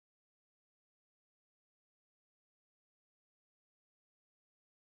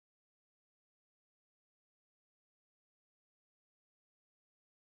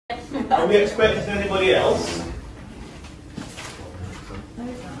Are we expecting anybody else?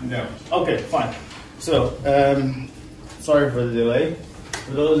 No. Okay, fine. So, sorry for the delay.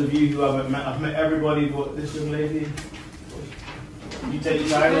 For those of you who haven't met, I've met everybody but this young lady. You take your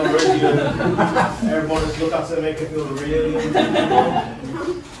time already. Everyone just look at her and make her feel really uncomfortable.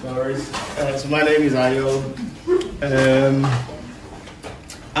 No worries. So my name is Ayo.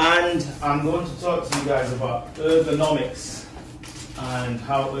 And I'm going to talk to you guys about ergonomics and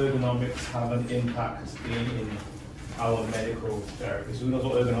how ergonomics have an impact in our medical therapy. So who knows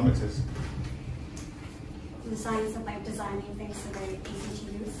what ergonomics is? The science of like designing things so they're easy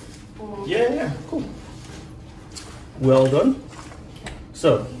to use. Or Yeah, cool. Well done.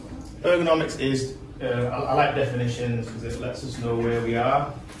 So, ergonomics is, I like definitions because it lets us know where we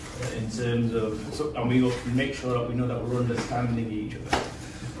are in terms of, and we will make sure that we know that we're understanding each other.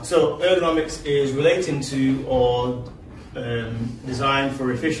 So, ergonomics is relating to or designed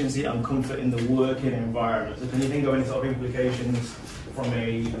for efficiency and comfort in the working environment. So, can you think of any sort of implications from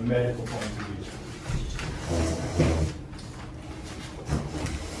a medical point of view?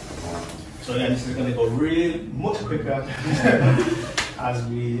 So again, this is going to go really much quicker as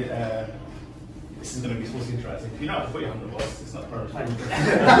we. This is going to be supposed to be interactive. If you know how to put your hand on the box, it's not perfect.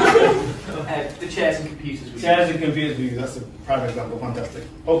 The chairs and computers. Chairs and computers we use. That's a prime example. Fantastic.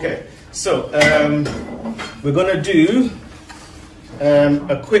 Okay, so we're going to do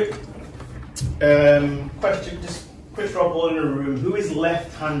a quick question. Just quick straw poll in the room. Who is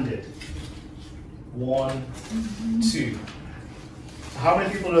left-handed? 1, 2. How many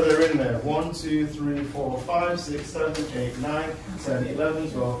people are there in there? 1, 2, 3, 4, 5, 6, 7, 8, 9, 10, 11,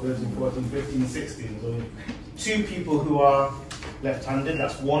 12, 13, 14, 15, 16. So 2 people who are left-handed.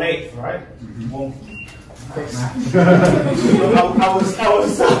 That's 1/8, right? Mm-hmm.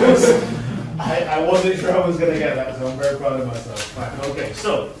 I wasn't sure I was going to get that, so I'm very proud of myself. Right, okay,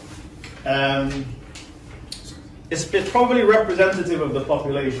 so it's probably representative of the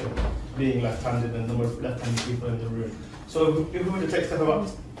population being left-handed and the number of left-handed people in the room. So if we were to take a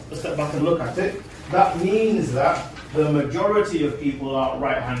step back and look at it, that means that the majority of people are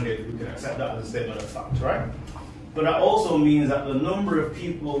right-handed. We can accept that as a statement of fact, right? But that also means that the number of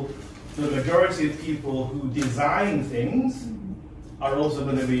people, the majority of people who design things are also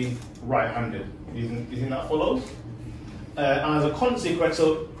going to be right-handed. You think that follows? And as a consequence,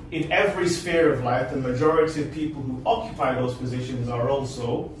 so in every sphere of life, the majority of people who occupy those positions are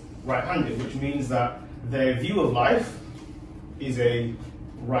also right-handed, which means that their view of life is a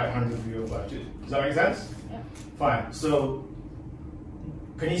right-handed view of life. Does that make sense? Yeah. Fine. So,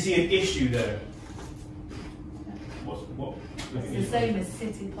 can you see an issue there? What? It's the same as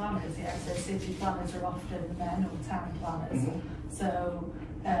city planners, yeah. So city planners are often men or town planners. Mm-hmm. So,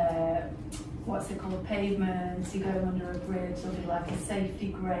 what's it called? Pavements, you go under a bridge, there'll be like a safety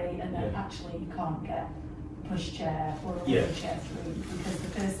grate, and then actually you can't get pushchair or a wheelchair through because the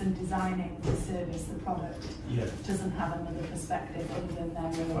person designing the service, the product, doesn't have another perspective other than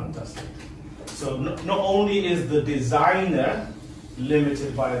their own. Fantastic. So not only is the designer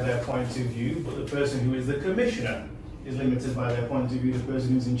limited by their point of view, but the person who is the commissioner is limited by their point of view. The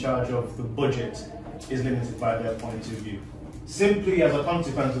person who's in charge of the budget is limited by their point of view. Simply as a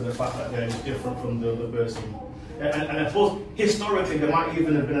consequence of the fact that they're different from the other person. And I suppose historically there might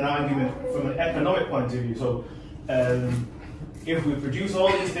even have been an argument from an economic point of view. So if we produce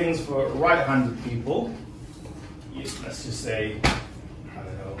all these things for right-handed people, let's just say, I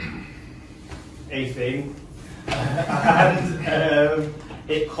don't know, a thing, and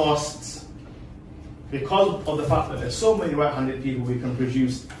it costs, because of the fact that there's so many right-handed people, we can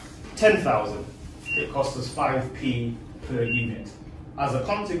produce 10,000. It costs us 5p per unit. As a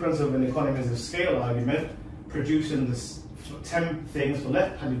consequence of an economies of scale argument, producing this 10 things for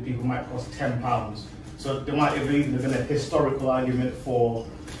left-handed people might cost £10. So there might have even been a historical argument for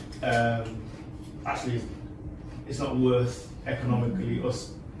actually it's not worth economically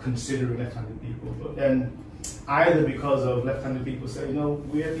us considering left-handed people. But then either because of left-handed people say,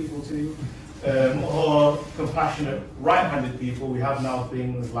 we're people too, or compassionate right-handed people, we have now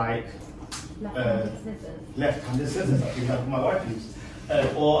things like left-handed scissors, that we have my wife used,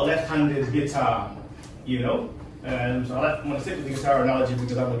 or left-handed guitar. So I'm going to stick with the guitar analogy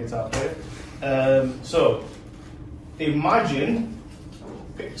because I'm a guitar player. So imagine,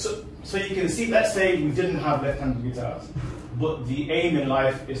 so you can see, let's say we didn't have left-handed guitars, but the aim in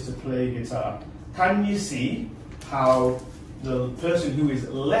life is to play guitar. Can you see how the person who is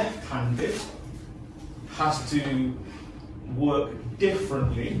left-handed has to work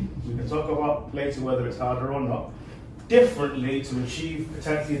differently? We can talk about later whether it's harder or not. Differently to achieve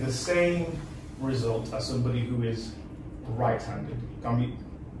potentially the same result as somebody who is right-handed.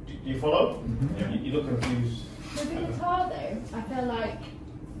 Do Do you follow? Mm-hmm. You look confused. With the guitar though, I feel like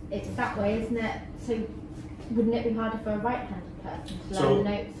it's that way, isn't it? So wouldn't it be harder for a right-handed person to learn the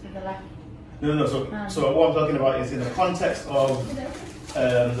notes for the left? No. So what I'm talking about is in the context of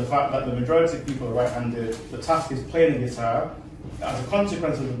the fact that the majority of people are right-handed. The task is playing the guitar. As a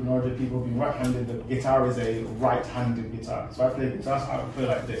consequence of the majority of people being right-handed, the guitar is a right-handed guitar. So I play guitar, I play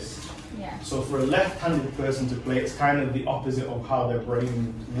like this. Yeah. So for a left-handed person to play, it's kind of the opposite of how their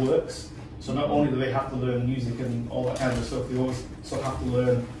brain works. So not only do they have to learn music and all that kind of stuff, they also have to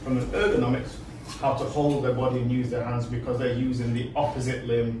learn from an ergonomics how to hold their body and use their hands, because they're using the opposite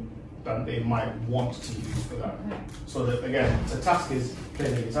limb than they might want to use for that. So that again, the task is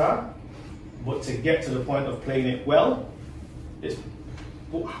playing the guitar, but to get to the point of playing it well, do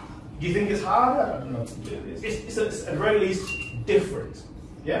you think it's harder? I don't know. It's at the very least different.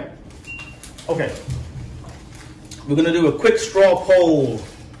 Yeah? Okay. We're going to do a quick straw poll.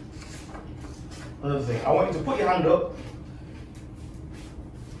 Another thing. I want you to put your hand up.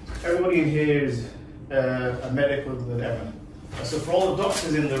 Everybody in here is a medical than ever. So for all the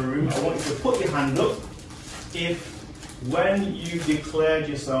doctors in the room, I want you to put your hand up if when you declared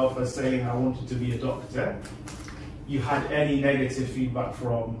yourself as saying, I wanted to be a doctor, you had any negative feedback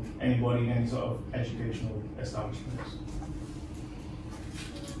from anybody in any sort of educational establishments.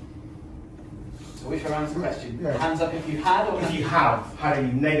 So which way around the question? Yeah. Hands up if you had, or if you have had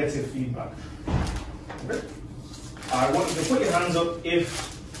any negative feedback. Okay. I want you to put your hands up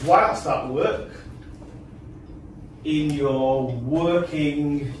if, whilst at work, in your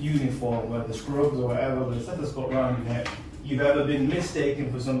working uniform, whether scrubs or whatever, with a stethoscope around your neck, you've ever been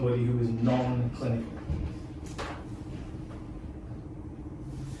mistaken for somebody who is non-clinical.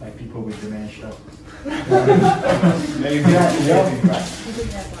 Like people with dementia. Maybe.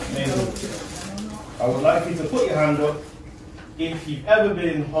 I would like you to put your hand up if you've ever been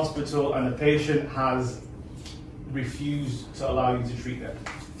in hospital and the patient has refused to allow you to treat them.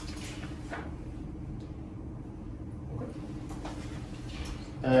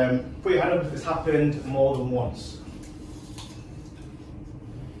 Put your hand up if it's happened more than once.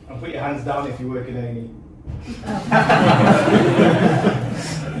 And put your hands down if you work in A&E.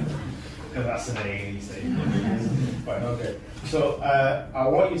 Because that's an A&E thing. Fine, okay. So I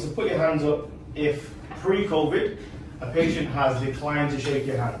want you to put your hands up if pre-COVID a patient has declined to shake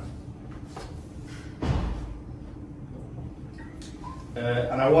your hand.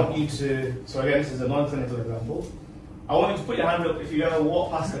 And I want you to, so again, this is a non-clinical example. I want you to put your hand up if you ever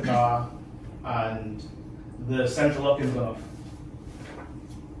walk past a car and the central locking's gone off.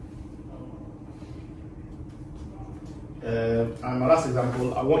 And my last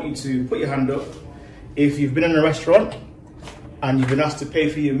example, I want you to put your hand up if you've been in a restaurant and you've been asked to pay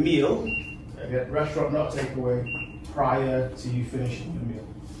for your meal, again, restaurant not takeaway, prior to you finishing your meal.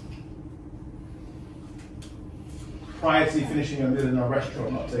 Prior to you finishing your meal in a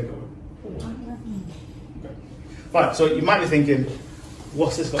restaurant, not takeaway. Okay. Fine, so you might be thinking,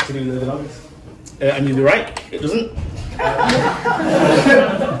 what's this got to do with ergonomics? And you'll be right, it doesn't.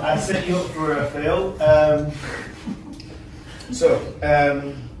 I set you up for a fail.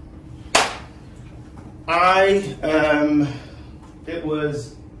 It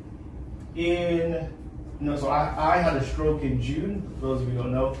was I had a stroke in June, for those of you who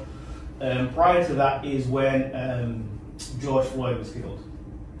don't know. Prior to that is when George Floyd was killed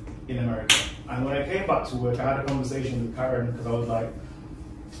in America. And when I came back to work, I had a conversation with Karen because I was like,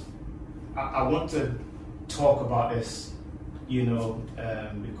 I want to talk about this,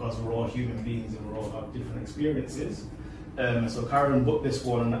 because we're all human beings and we all have different experiences. So Karen booked this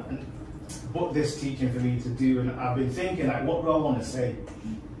one and booked this teaching for me to do, and I've been thinking, like, what do I want to say?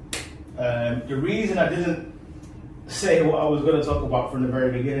 The reason I didn't say what I was going to talk about from the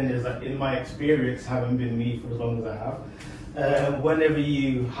very beginning is that in my experience, having been me for as long as I have, whenever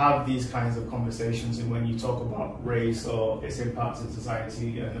you have these kinds of conversations and when you talk about race or its impacts in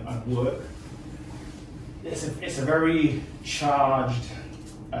society and work, it's a very charged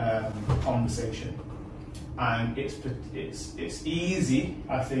conversation. And it's easy,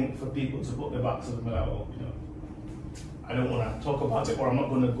 I think, for people to put their backs up and be like, well, I don't want to talk about it, or I'm not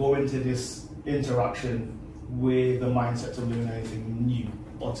going to go into this interaction with the mindset to learn anything new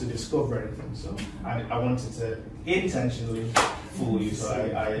or to discover anything. So I wanted to intentionally fool you, so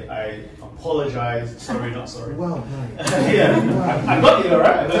I apologize. Sorry, not sorry. Well, no. Yeah, I got you, all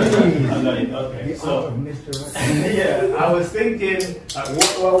right? I got you. Okay, so yeah, I was thinking,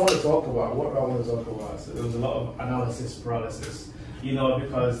 what do I want to talk about? What do I want to talk about? So there was a lot of analysis paralysis,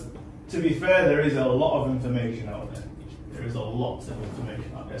 because to be fair, there is a lot of information out there. There is a lot of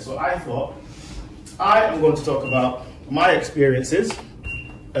information out there. So I thought I am going to talk about my experiences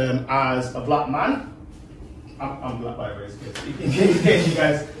as a black man, I'm black by race, in case you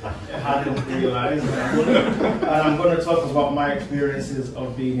guys hadn't realized, and I'm going to talk about my experiences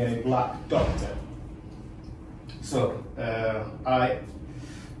of being a black doctor. So,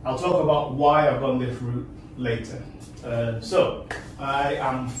 I'll talk about why I've gone this route later. So, I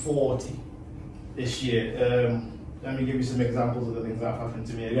am 40 this year. Let me give you some examples of the things that have happened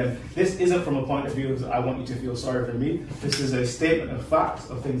to me. Again, this isn't from a point of view that I want you to feel sorry for me. This is a statement of facts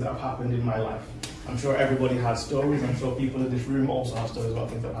of things that have happened in my life. I'm sure everybody has stories. I'm sure people in this room also have stories about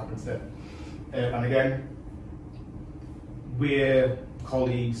things that have happened to them. And again, we're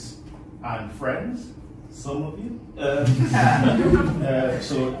colleagues and friends, some of you.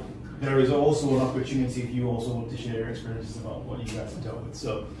 So there is also an opportunity if you also want to share your experiences about what you guys have dealt with.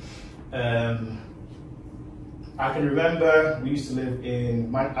 So I can remember we used to live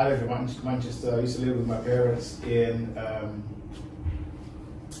in, I live in Manchester. I used to live with my parents in,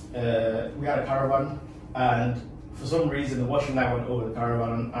 we had a caravan, and for some reason the washing line went over the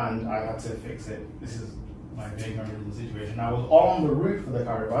caravan and I had to fix it. This is my vague memory of the situation. I was on the roof of the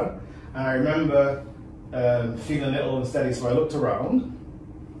caravan and I remember feeling a little unsteady, so I looked around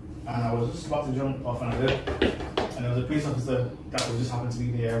and I was just about to jump off and there was a police officer that was just happened to be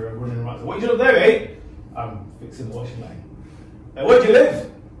in the area running around. So, what are you doing up there, mate? I'm fixing the washing line. Where do you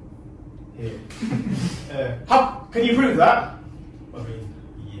live? Here. How can you prove that? I mean,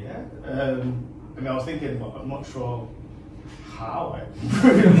 yeah. I was thinking, well, I'm not sure how I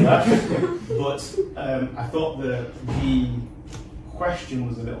proved that, but I thought the question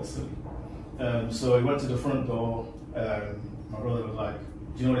was a little silly. So I went to the front door. My brother was like,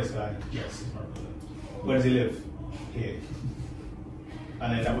 "Do you know this guy?" "Yes, he's my brother." "Where does he live?" "Here."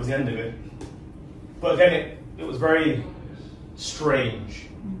 And then that was the end of it. But again, it was very strange,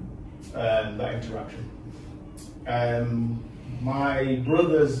 that interaction. My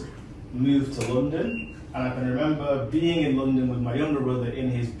brothers moved to London, and I can remember being in London with my younger brother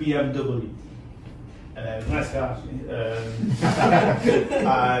in his BMW. Nice car,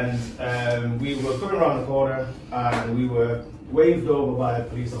 and we were coming around the corner, and we were waved over by a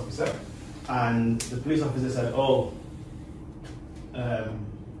police officer, and the police officer said, "Oh,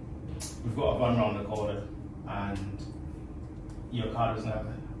 we've got a van around the corner, and your car doesn't have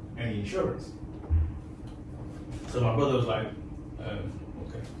any insurance." So my brother was like,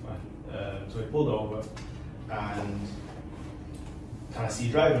 "Okay, fine." So he pulled over, and "Can I see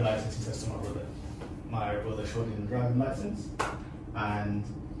your driving license?" he says to my brother. My brother showed him the driving license, and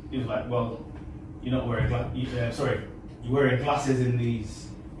he was like, "Well, you're not wearing you're wearing glasses in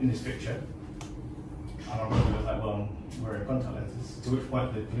this picture." And my brother was like, "Well, I'm wearing contact lenses." To which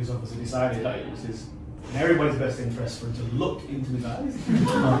point the police officer decided that it was in everybody's best interest for him to look into his eyes,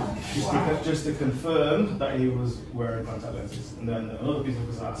 just to confirm that he was wearing contact lenses. And then another police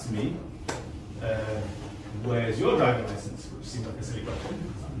officer asked me, "Where's your driving license?" Which seemed like a silly question.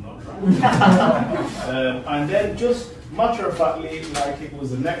 I'm not driving. And then just matter-of-factly, like it was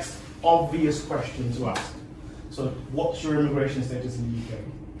the next obvious question to ask. So, what's your immigration status in the UK?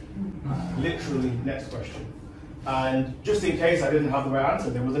 Literally, next question. And just in case I didn't have the right answer,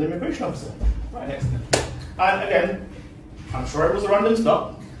 there was an immigration officer right next to me. And again, I'm sure it was a random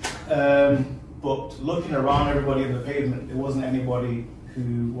stop, but looking around everybody in the pavement, there wasn't anybody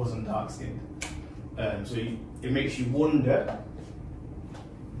who wasn't dark-skinned. So it makes you wonder,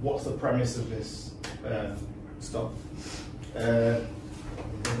 what's the premise of this stop?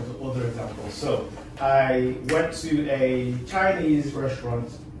 Other examples. So I went to a Chinese restaurant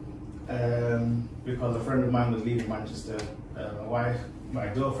because a friend of mine was leaving Manchester, my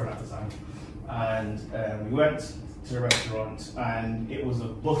girlfriend at the time, and we went to the restaurant, and it was a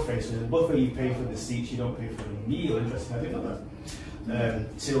buffet. So the buffet, you pay for the seats, you don't pay for the meal. Interesting, I didn't know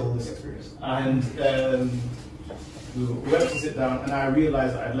that till this experience. And we went to sit down, and I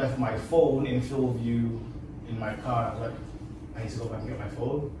realized that I'd left my phone in full view in my car. I was like, I need to go back and get my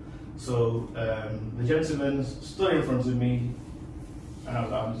phone. So the gentleman stood in front of me, and I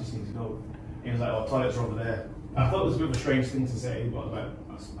was like, I just need to go. He was like, "Oh, toilets are over there." I thought it was a bit of a strange thing to say, but I was like,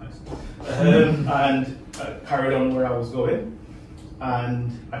 "That's nice." And I carried on where I was going.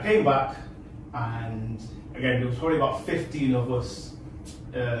 And I came back, and again, there was probably about 15 of us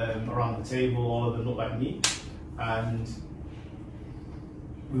around the table. All of them looked like me, and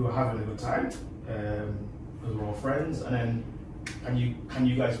we were having a good time because we were all friends. And then, can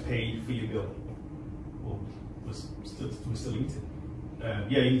you guys pay for your bill? Well, we're still eating.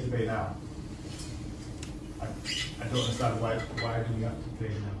 Yeah, you need to pay now. I don't understand why do we have to pay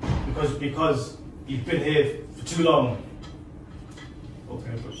now? Because you've been here for too long.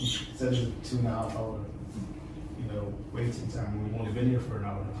 Okay, but you said it was 2.5 hours. know, waiting time. We've only been here for an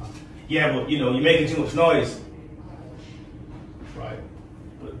hour and a half. Yeah, but you know, you're making too much noise, right?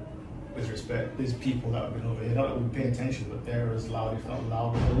 But with respect, there's people that have been over here, not that we're paying attention, but they're as loud, if not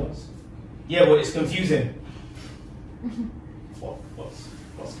louder than us. Yeah, but it's confusing.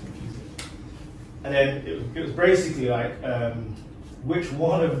 What's confusing? And then it was basically like, which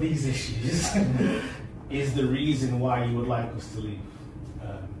one of these issues is the reason why you would like us to leave?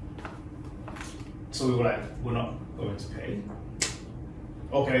 So we were like, we're not going to pay.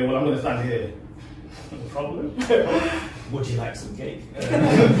 Okay, well I'm going to stand here. No problem. Would you like some cake?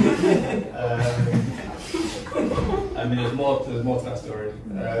 I mean, there's more to that story.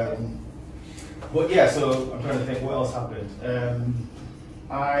 But yeah, so I'm trying to think what else happened.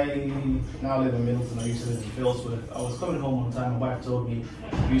 I now live in Middleton. I used to live in Philsworth. I was coming home one time. My wife told me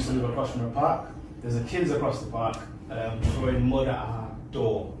we used to live across from a park. There's a kids across the park throwing mud at our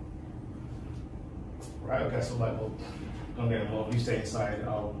door. Right, okay, so I'm like, well, don't get involved. You stay inside.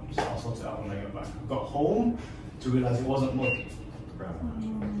 I'll sort it out when I get back. I got home to realise it wasn't mud.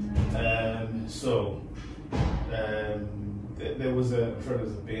 There was a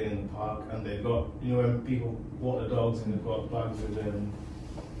bin in the park, and they've got, you know, when people walk the dogs and they've got bags with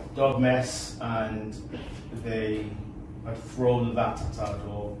dog mess, and they had thrown that at our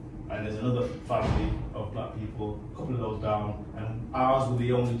door. And there's another family of black people, a couple of those down, and ours were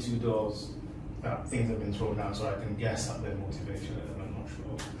the only two doors that things have been thrown down, so I can guess at their motivation, and I'm not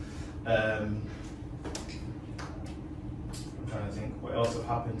sure. I'm trying to think what else have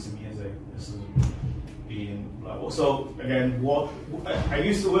happened to me as being black. So again, I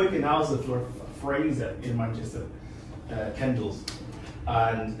used to work in Alza for Fraser in Manchester, Kendall's.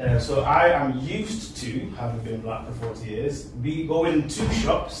 And so I am used to, having been black for 40 years, going to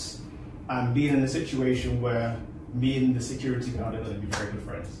shops and being in a situation where me and the security guard are going to be very good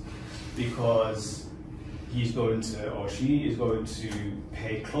friends, because he's going to, or she is going to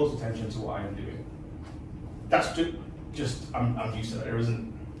pay close attention to what I'm doing. That's just I'm used to that.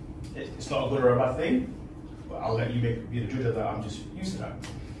 It's not a good or a bad thing, but I'll let you be the judge of that. I'm just used to that.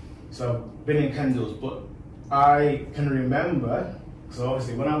 So I've been in Kendall's, but I can remember, so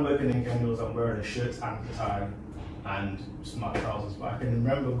obviously when I'm working in Kendall's, I'm wearing a shirt and a tie and smart trousers, but I can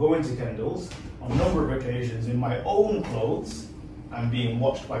remember going to Kendall's on a number of occasions in my own clothes and being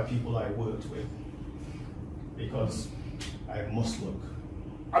watched by people I worked with, because I must look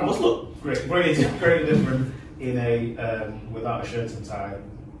great different in a without a shirt and tie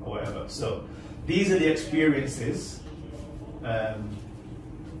or whatever. So these are the experiences that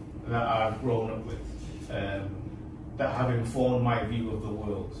I've grown up with, that have informed my view of the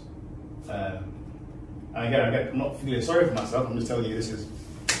world. And again, I'm not feeling sorry for myself. I'm just telling you, this is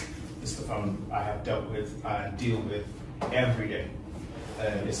the stuff I have dealt with and deal with every day.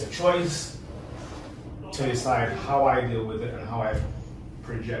 It's a choice to decide how I deal with it and how I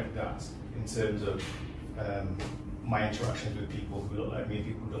project that in terms of my interactions with people who look like me,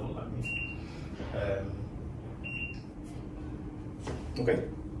 people who don't look like me. Okay.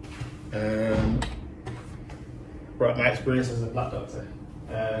 Right, my experience as a black doctor.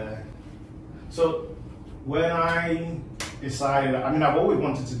 So when I decided, I mean, I've always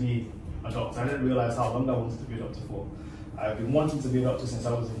wanted to be a doctor. I didn't realize how long I wanted to be a doctor for. I've been wanting to be a doctor since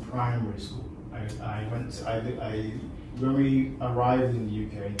I was in primary school. When we arrived in the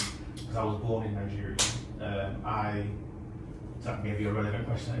UK, because I was born in Nigeria, that may be a relevant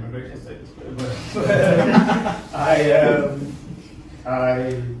question, immigration status,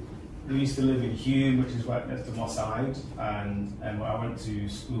 I used to live in Hume, which is right next to Moss Side, and I went to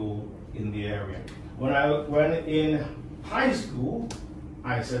school in the area. When in high school,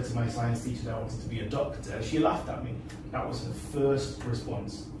 I said to my science teacher that I wanted to be a doctor. She laughed at me. That was her first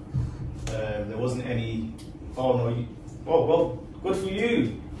response. There wasn't any, oh no, oh well, good for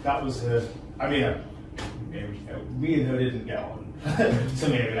you. That was her. I mean, me and her didn't get on. So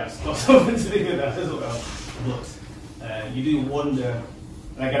maybe that's got something to do with that as well. But you do wonder,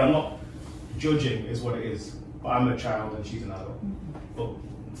 and again, I'm not judging, is what it is. But I'm a child and she's an adult. But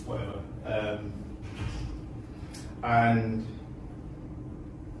whatever.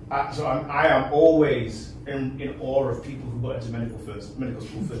 So I am always in awe of people who got into medical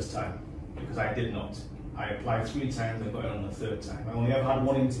school first time, because I did not. I applied 3 times and got it on the 3rd time. I only ever had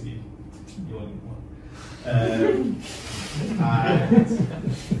 1 interview. You only one.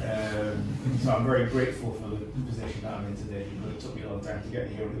 So I'm very grateful for the position that I'm in today, because it took me a long time to get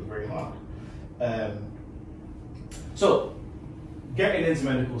here and it was very hard. So getting into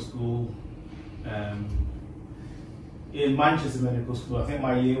medical school, in Manchester Medical School, I think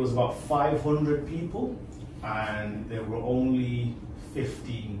my year was about 500 people, and there were only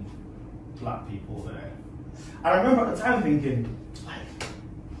 15 black people there. And I remember at the time thinking, like,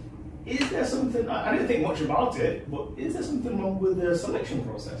 is there something, I didn't think much about it, but is there something wrong with the selection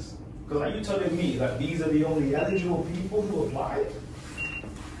process? Because are you telling me that these are the only eligible people who applied?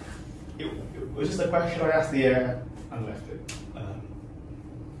 It was just a question I asked the air and left it.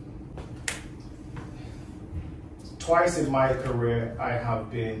 Twice in my career, I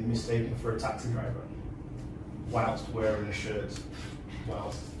have been mistaken for a taxi driver whilst wearing a shirt,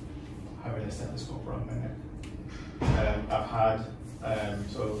 whilst having a stethoscope around my neck. I've had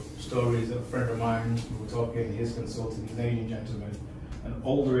stories of a friend of mine who were talking, his consultant, an Asian gentleman, an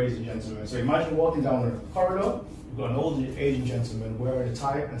older Asian gentleman. So imagine walking down a corridor, you've got an older Asian gentleman wearing a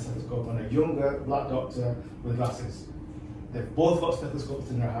tie and a stethoscope, and a younger black doctor with glasses. They've both got stethoscopes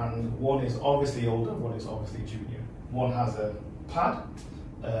in their hand. One is obviously older, one is obviously junior. One has a pad,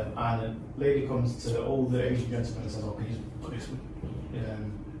 and a lady comes to the older Asian gentleman and says, "Oh, can you put this,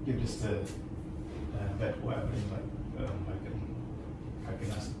 give this to bed, whatever." And he's like, I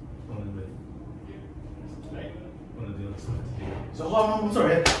can ask one of the other stuff to do. So, oh, I'm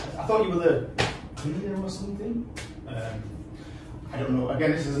sorry, I thought you were the cleaner or something. I don't know.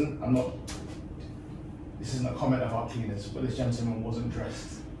 Again, this isn't a comment about cleaners, but this gentleman wasn't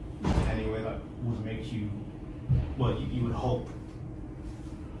dressed in any way that would make you, well, you would hope.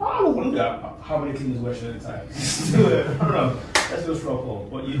 I wonder how many cleaners wear shirt and tie. I don't know. That's just straw poll.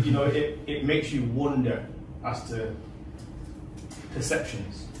 But you know, it makes you wonder as to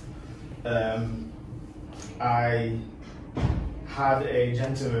perceptions. I had a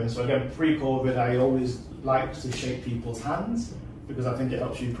gentleman, so again, pre-COVID, I always liked to shake people's hands because I think it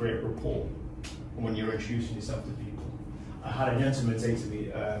helps you create rapport when you're introducing yourself to people. I had a gentleman say to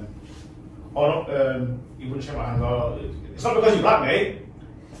me, you wouldn't shake my hand, oh, it's not because you're black, mate.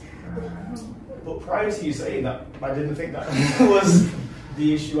 But prior to you saying that, I didn't think that was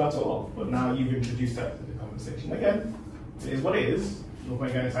the issue at all. But now you've introduced that to the conversation. Again, it is what it is. No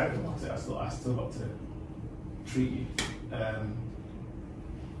point getting excited about it. I still got to treat you.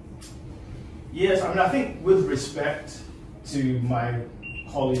 Yes, I mean, I think with respect to my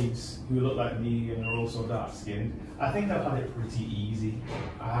colleagues who look like me and are also dark skinned, I think I've had it pretty easy.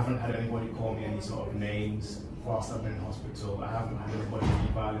 I haven't had anybody call me any sort of names whilst I've been in hospital. I haven't had anybody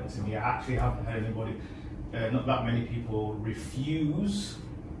be violent to me. I actually haven't had anybody, not that many people, refuse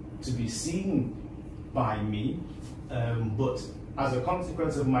to be seen by me. But as a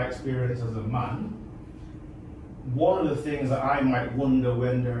consequence of my experience as a man, one of the things that I might wonder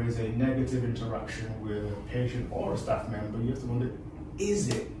when there is a negative interaction with a patient or a staff member, you have to wonder, is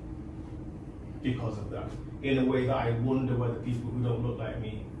it because of that? In a way that I wonder whether people who don't look like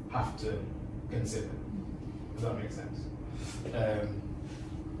me have to consider. Does that make sense?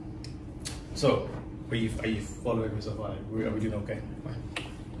 So, are you following me so far? Are we doing okay?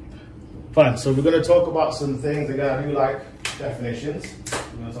 Fine, so we're going to talk about some things. Again, I do like definitions.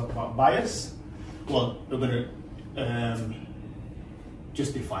 We're going to talk about bias. Well, we're going to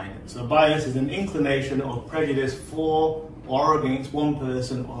just define it. So bias is an inclination or prejudice for or against one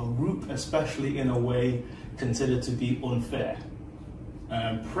person or group, especially in a way considered to be unfair.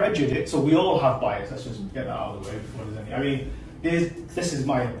 Prejudice, so we all have bias. Let's just get that out of the way before there's any. I mean, this is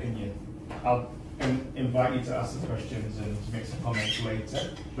my opinion. I'll invite you to ask the questions and make some comments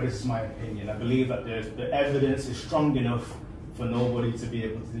later, but this is my opinion. I believe that the evidence is strong enough for nobody to be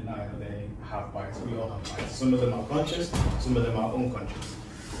able to deny that they have bias. We all have bias. Some of them are conscious, some of them are unconscious.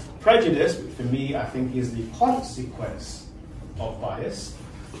 Prejudice, which for me I think is the consequence of bias,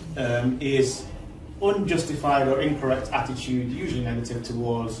 is unjustified or incorrect attitude, usually negative,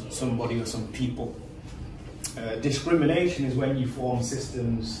 towards somebody or some people. Discrimination is when you form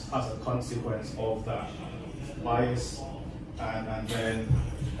systems as a consequence of that bias, and then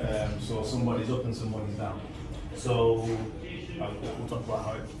so somebody's up and somebody's down. So we'll talk about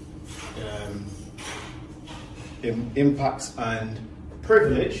how it impacts. And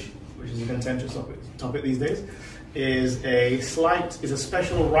privilege, which is a contentious topic these days, is a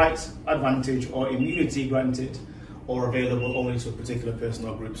special right, advantage, or immunity granted or available only to a particular person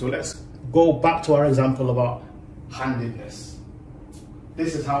or group. So let's go back to our example about handedness.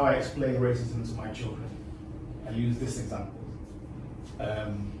 This is how I explain racism to my children. I use this example.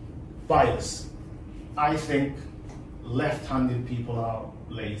 Bias. I think left-handed people are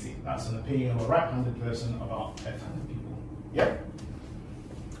lazy. That's an opinion of a right-handed person about left-handed people. Yeah?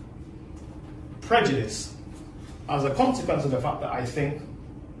 Prejudice. As a consequence of the fact that I think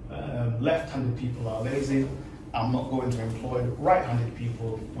left-handed people are lazy, I'm not going to employ right-handed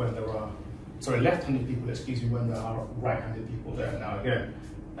people when there are, left-handed people, excuse me, when there are right-handed people there. Now again,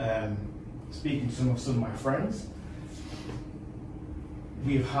 speaking to some of my friends,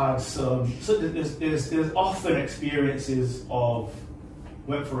 we've had some, so there's often experiences of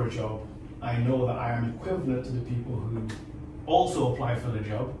went for a job. I know that I am equivalent to the people who also applied for the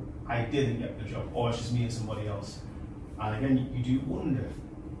job. I didn't get the job, or it's just me and somebody else. And again, you do wonder,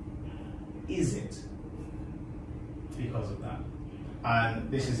 is it because of that? And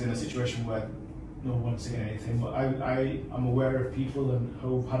this is in a situation where no one's saying anything, but I'm aware of people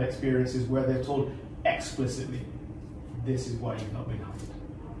who've had experiences where they're told explicitly, this is why you've not been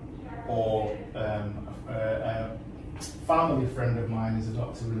hired. Or a family friend of mine is a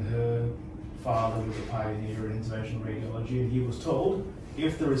doctor and her father was a pioneer in interventional radiology, and he was told,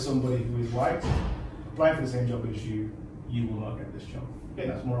 if there is somebody who is white, apply for the same job as you, you will not get this job. Again,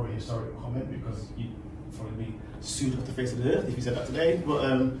 that's more of a historical comment because you'd probably be sued off the face of the earth if you said that today,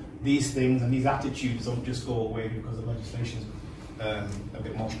 but these things and these attitudes don't just go away because the legislation is a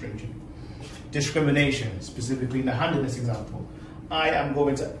bit more stringent. Discrimination, specifically in the handedness example. I am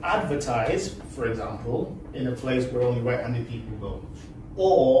going to advertise, for example, in a place where only right-handed people go,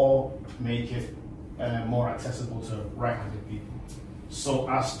 or make it more accessible to right-handed people, so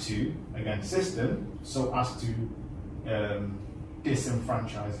as to, again, system, so as to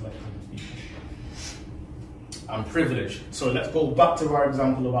disenfranchise left-handed people. I'm privileged. So let's go back to our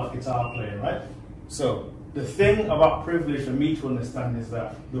example about guitar playing, right? So the thing about privilege for me to understand is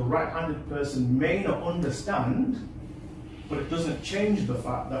that the right-handed person may not understand, but it doesn't change the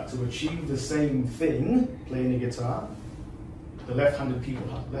fact that to achieve the same thing, playing a guitar, the left-handed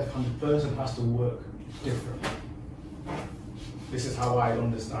person has to work differently. This is how I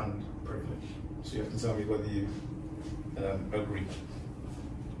understand privilege. So you have to tell me whether you agree.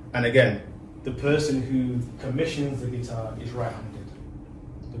 And again, the person who commissions the guitar is right-handed.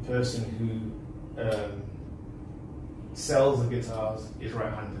 The person who sells the guitars is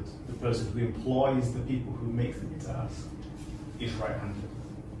right-handed. The person who employs the people who make the guitars is right-handed.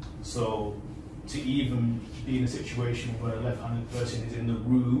 So to even be in a situation where a left-handed person is in the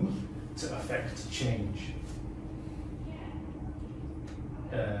room to affect change,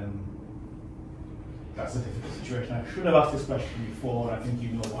 that's a difficult situation. I should have asked this question before, and I think you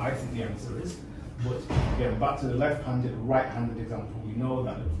know what I think the answer is. But again, back to the left-handed, right-handed example, we know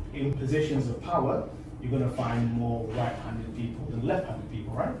that in positions of power, you're going to find more right-handed people than left-handed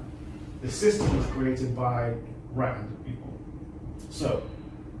people, right? The system was created by right-handed people. So,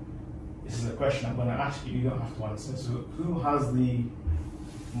 this is a question I'm going to ask you, you don't have to answer. So, who has the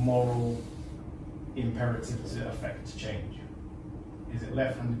moral imperative to affect change? Is it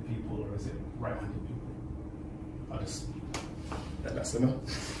left-handed people or is it right-handed people? I'll just let that simmer.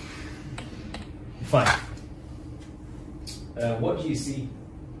 Fine. What do you see?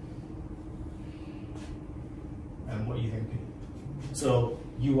 And what are you thinking? So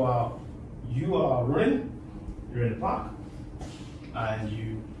you are running, you're in the park, and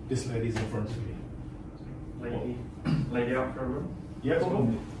this lady's in front of you. Lady out for a run? Yeah,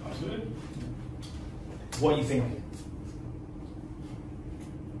 absolutely. What are you thinking?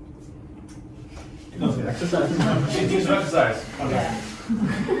 Exercise. She doing some exercise. Okay.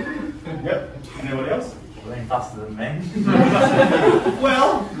 Yeah. Yep. Anybody else? Running faster than me. Well,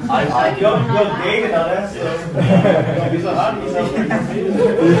 you're gaining on that, so don't be so hard on yourself.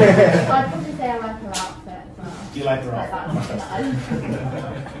 I'd probably say I like her outfit as well. You like her outfit?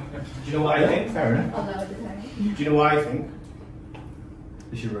 Do you know what I think? Fair enough. Although it depends. Do you know what I think?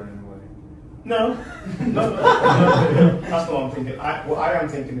 Is she running away? No. No. That's what I'm thinking. What I am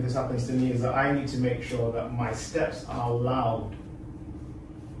thinking if this happens to me is that I need to make sure that my steps are loud,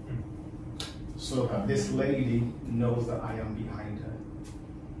 so that this lady knows that I am behind her.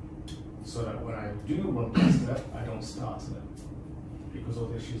 So that when I do run past her, I don't start her. Because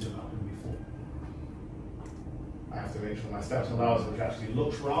those issues have happened before. I have to make sure my steps are loud so she actually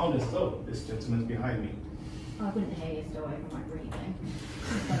looks round as though this gentleman's behind me. I wouldn't hear you still over my breathing.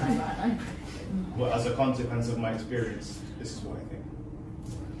 When I run. But as a consequence of my experience, this is what I think.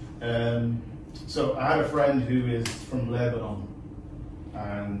 So I had a friend who is from Lebanon,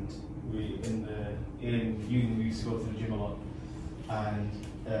 and in uni we used to go to the gym a lot, and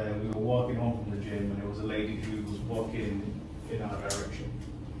we were walking home from the gym, and there was a lady who was walking in our direction,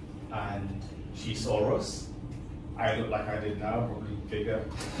 and she saw us. I looked like I did now, probably bigger.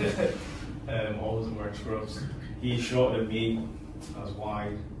 I wasn't wearing scrubs. He's shorter than me, I was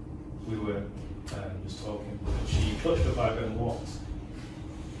wide. We were just talking. She clutched her bag and walked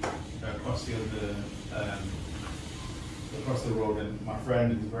across the road, and my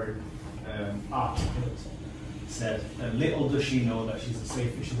friend, who's very articulate, said, little does she know that she's the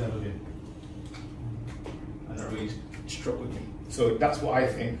safest she's ever been. And that really struck with me. So that's what I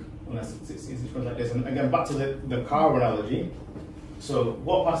think, unless it's like this. And again, back to the car analogy. So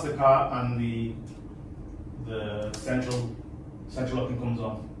walk past the car and the central locking comes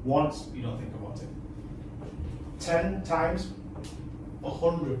on. Once, you don't think about it. 10 times,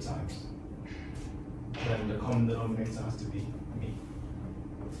 100 times, then the common denominator has to be me.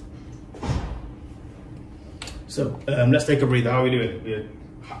 So let's take a breather. How are we doing?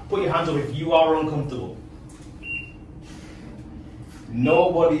 Put your hands up if you are uncomfortable.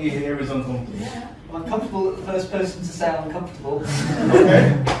 Nobody here is uncomfortable. Yeah. Well, uncomfortable, the first person to say uncomfortable.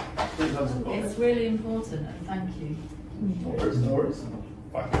 Okay. It's really important, and thank you. No worries, no worries.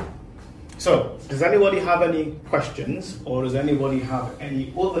 Fine. So, does anybody have any questions, or does anybody have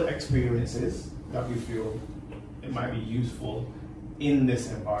any other experiences that we feel it might be useful in this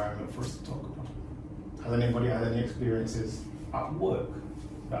environment for us to talk about? Has anybody had any experiences at work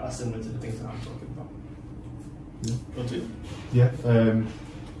that are similar to the things that I'm talking about? Don't you? Yeah,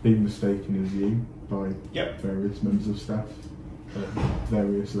 being mistaken as you by various members of staff at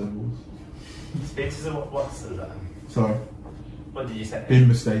various levels. Speeches of what's that? Sorry? What did you say? Being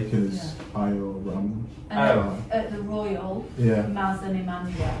mistaken as I or Ram. And at the Royal, Maz and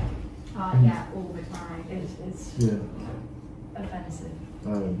Emmanuel. Yeah, all the time. It's offensive.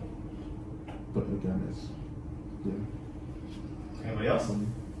 But again, it's Anybody else?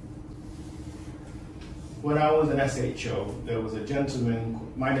 When I was an SHO, there was a gentleman,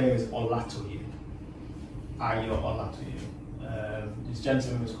 my name is Olatoye. Ayo Olatoye. This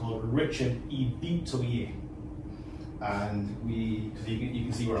gentleman was called Richard Ibitoye. And because you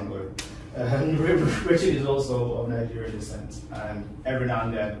can see where I'm going. Richard is also of Nigerian descent. And every now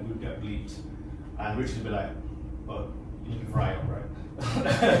and then we'd get bleeped. And Richard would be like, oh, you're looking for Ayo,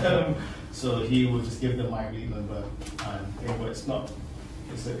 right? So he would just give them my bleep number. And it's not.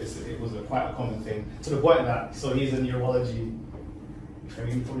 It was quite a common thing, to the point that, so he's a neurology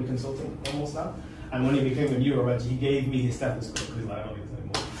training probably consultant almost now, and when he became a neurologist, he gave me his stethoscope because he's like, I don't need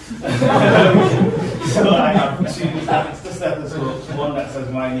this anymore. So I have two stethoscopes, one that says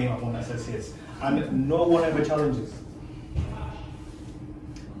my name and one that says his, and no one ever challenges.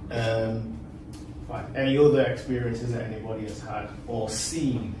 Fine. Any other experiences that anybody has had or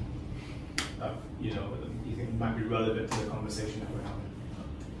seen that you think might be relevant to the conversation that we're having?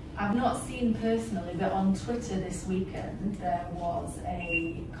 I've not seen personally, but on Twitter this weekend there was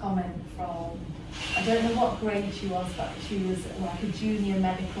a comment from, I don't know what grade she was, but she was like a junior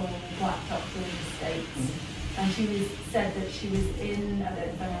medical black doctor in the States. And she said that she was in, I don't know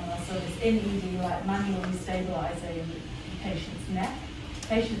if anyone else saw this, in ED, like manually stabilising the patient's neck. The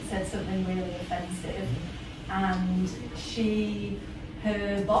patient said something really offensive, and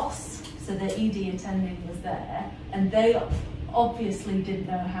her boss, so the ED attending was there, and they obviously didn't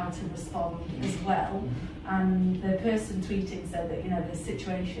know how to respond as well, and the person tweeting said that the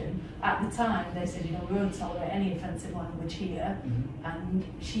situation at the time, they said we won't tolerate any offensive language here, and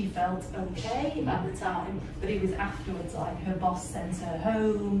she felt okay at the time, but it was afterwards, like her boss sent her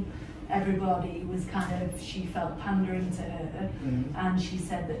home, everybody was she felt pandering to her, and she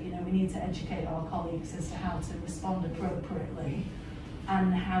said that we need to educate our colleagues as to how to respond appropriately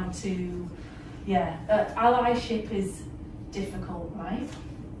and how to allyship is difficult, right?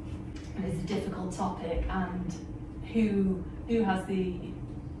 And it's a difficult topic, and who has the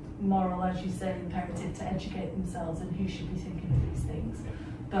moral, as you say, imperative to educate themselves, and who should be thinking of these things.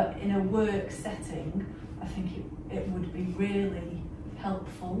 But in a work setting, I think it would be really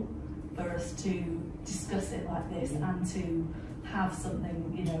helpful for us to discuss it like this and to have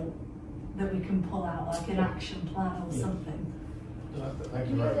something, that we can pull out, like an action plan or something. Thank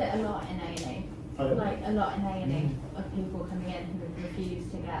you We very did much. it a lot in A&E. Like a lot in A&E of people coming in who would refuse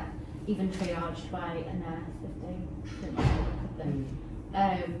to get even triaged by a nurse if they didn't like to look at them.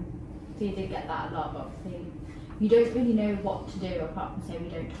 So you did get that a lot, but obviously you don't really know what to do apart from say we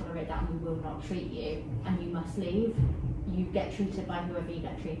don't tolerate that and we will not treat you and you must leave. You get treated by whoever you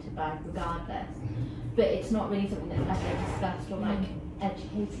get treated by regardless. But it's not really something that's ever discussed or like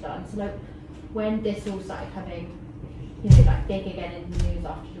educated on. So like when this all started coming like big again in the news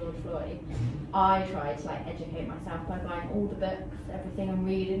after George Floyd, I tried to like educate myself by buying all the books, everything, and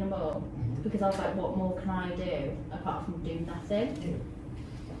reading them all, because I was like, what more can I do apart from do nothing?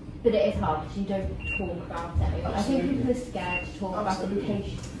 But it is hard because you don't talk about it. I think people are scared to talk about it because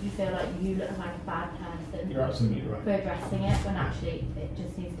you feel like you look like a bad person You're absolutely right. for addressing it, when actually it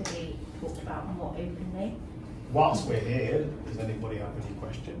just needs to be talked about more openly. Whilst we're here, does anybody have any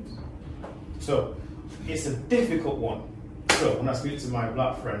questions? So, it's a difficult one. So, when I speak to my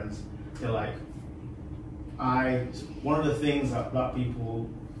black friends, they're like, one of the things that black people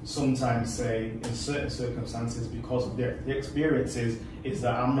sometimes say in certain circumstances because of their experiences is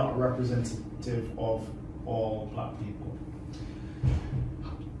that I'm not representative of all black people.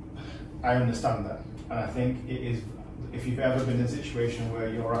 I understand that, and I think it is. If you've ever been in a situation where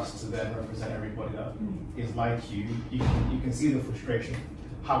you're asked to then represent everybody that is like you, you can see the frustration.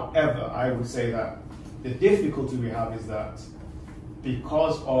 However, I would say that the difficulty we have is that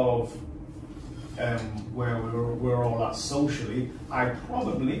because of where we're all at socially, I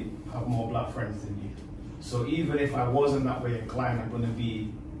probably have more black friends than you. So even if I wasn't that way inclined, I'm going to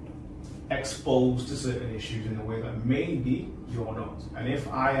be exposed to certain issues in a way that maybe you're not. And if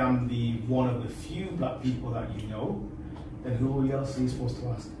I am the one of the few black people that you know, then who else are you supposed to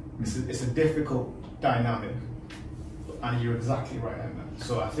ask? It's a difficult dynamic, and you're exactly right, Emma.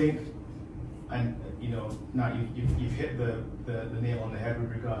 So I think, and you know, now you've hit the nail on the head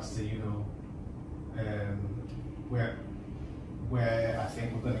with regards to, you know, where I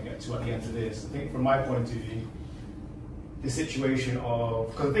think we're going to get to at the end of this. I think from my point of view, the situation of,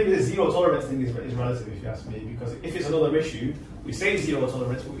 because I think the zero tolerance thing is relative, if you ask me, because if it's another issue, we say zero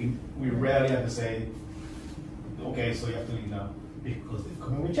tolerance, but we rarely ever say, okay, so you have to leave now, because they've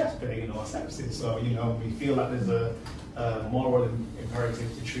come in with chest pain or sepsis, so, you know, we feel like there's a moral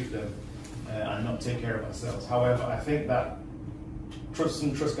imperative to treat them and not take care of ourselves. However, I think that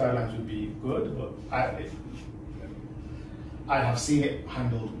some trust guidelines would be good, but I have seen it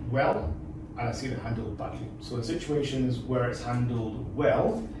handled well, and I've seen it handled badly. So in situations where it's handled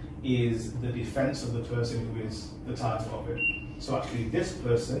well is the defense of the person who is the target of it. So actually this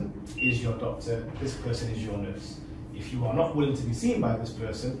person is your doctor, this person is your nurse. If you are not willing to be seen by this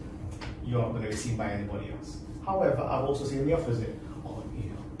person, you're not going to be seen by anybody else. However, I've also seen the opposite. Oh, you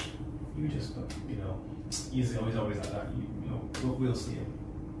know, you just, you know, he's always like that, you know, we'll see him.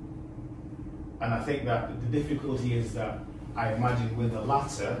 And I think that the difficulty is that I imagine with the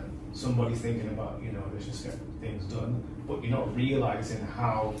latter, somebody's thinking about, you know, let's just get things done, but you're not realising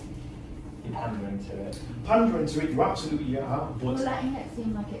how you're pandering to it. Pandering to it, you absolutely are. But you're letting it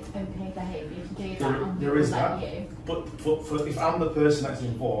seem like it's okay behaviour to do that on there is like that. you. But for if I'm the person that's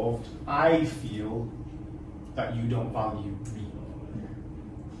involved, I feel that you don't value me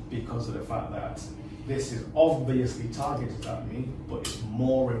because of the fact that this is obviously targeted at me, but it's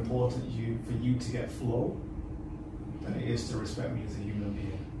more important for you to get flow than it is to respect me as a human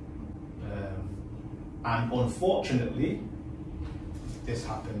being. And unfortunately, this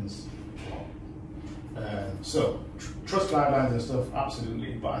happens a lot. So, trust guidelines and stuff,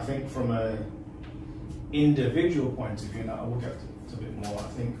 absolutely, but I think from an individual point of view, now we'll get to a bit more, I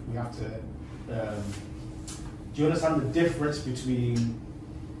think we have to, do you understand the difference between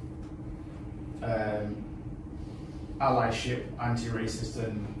allyship, anti-racist,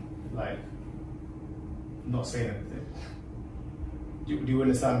 and like not saying anything? Do you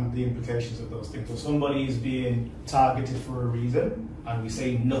understand the implications of those things? So somebody is being targeted for a reason, and we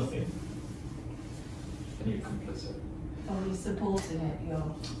say nothing. And you're complicit. Or you're supporting it, you're...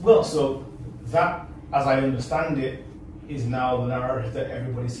 Well, so that, as I understand it, is now the narrative that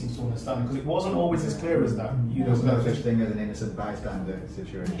everybody seems to understand, because it wasn't always as clear as that. You know, there's no such thing as an innocent bystander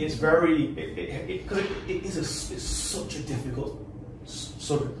situation. It's very, because it's such a difficult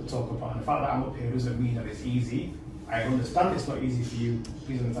subject to talk about. And the fact that I'm up here doesn't mean that it's easy. I understand it's not easy for you.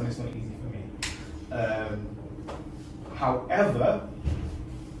 Please understand it's not easy for me. However,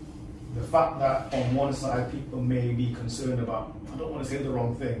 the fact that on one side people may be concerned about, I don't want to say the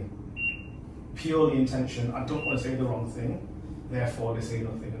wrong thing, purely intention, I don't want to say the wrong thing, therefore they say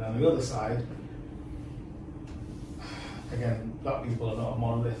nothing. And on the other side, again, black people are not a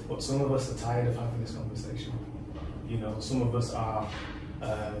monolith, but some of us are tired of having this conversation. You know, some of us are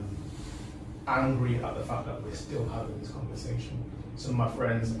angry at the fact that we're still having this conversation. Some of my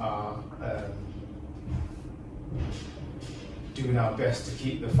friends are doing our best to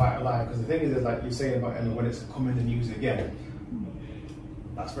keep the fight alive, because the thing is, like you're saying about Emma, when it's come in the news again,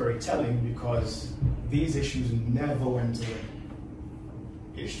 that's very telling, because these issues never went away.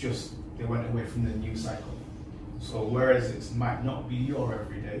 It's just they went away from the news cycle. So whereas it might not be your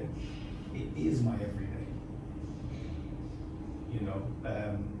everyday, it is my everyday. You know,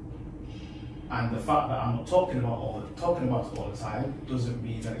 and the fact that I'm not talking about it all the time doesn't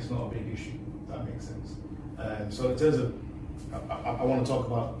mean that it's not a big issue. If that makes sense. So in terms of, I want to talk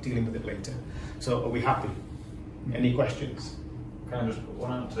about dealing with it later. So are we happy? Any questions? Can I just put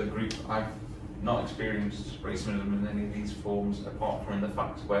one out to the group? I've not experienced racism in any of these forms, apart from the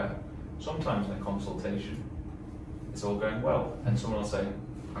fact where sometimes in a consultation it's all going well, and someone will say,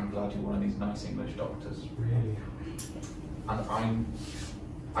 "I'm glad you're one of these nice English doctors." Really? And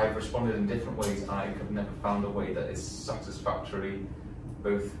I've responded in different ways. I have never found a way that is satisfactory,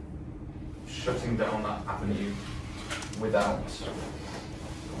 both shutting down that avenue without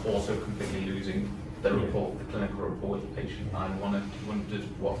also completely losing the report, the clinical report with the patient. I wondered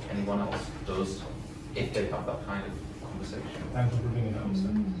what anyone else does if they have that kind of conversation. Thank you for bringing that up, sir.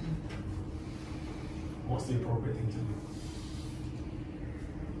 What's the appropriate thing to do?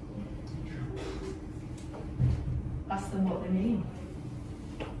 Ask them what they mean.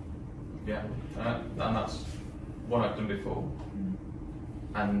 Yeah, and that's what I've done before.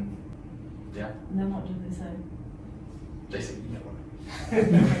 And yeah. And then what do they say? They say, you know what?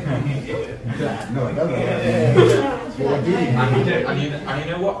 No, I don't. And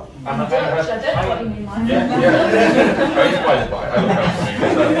you know what? I don't know what you mean, like. Yeah. I inspired by it. I love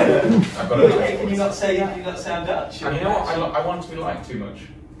how I've got it. Can you not say I'm Dutch? And you know what? I want to be liked too much.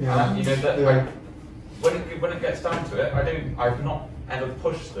 Yeah. And you know that when it gets down to it, I've not ever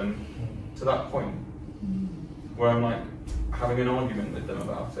pushed them to that point where I'm like having an argument with them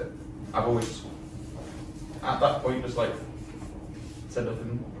about it. I've always at that point just like said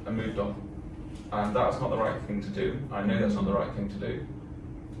nothing and moved on. And that's not the right thing to do. I know that's not the right thing to do.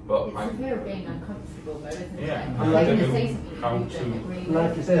 But it's a fear of being uncomfortable though, isn't it? Yeah. I'm Like going you to say something how you don't to- agree with.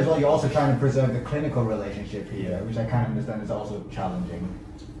 Like you say as well, you're also trying to preserve the clinical relationship here, which I kind of understand is also challenging.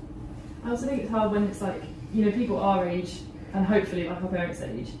 I also think it's hard when it's like, you know, people our age, and hopefully like our parents'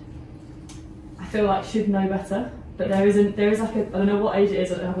 age, I feel like should know better. But there is like a, I don't know what age it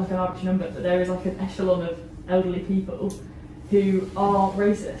is, I don't have like an arbitrary number, but there is like an echelon of elderly people who are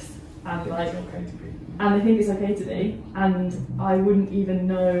racist and like, and they think it's okay to be, and I wouldn't even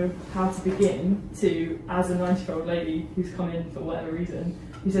know how to begin to, as a 90-year-old lady who's come in for whatever reason,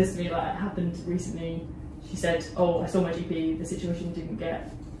 who says to me like, it happened recently, she said, oh, I saw my GP, the situation didn't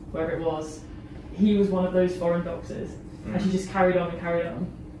get wherever it was, he was one of those foreign doctors, and she just carried on and carried on,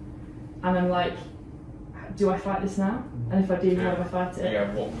 and I'm like, do I fight this now? And if I do, how do I fight it? yeah,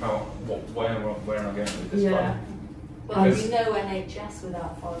 where am I going with this? Yeah. fight? Well, there's no NHS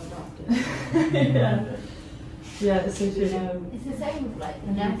without foreign doctors. Yeah, it's so true. It's the same with like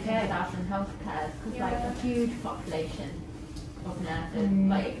the nurse staff and healthcare, because like a huge population of nurses,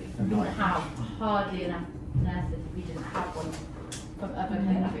 like we don't have hardly enough nurses, we didn't have one from other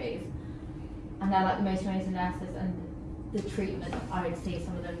countries, and they're like the most amazing nurses, and the treatment I would see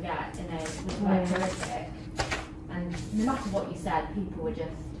some of them get in a was like horrific, and no matter what you said, people were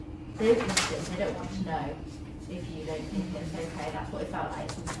just, they don't listen, they don't want to know if you don't think it's okay. That's what it felt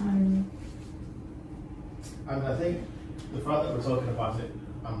like sometimes. I mean, I think the fact that we're talking about it,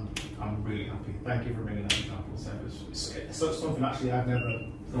 I'm really happy. Thank you for bringing that example, Seb. It's something actually I've never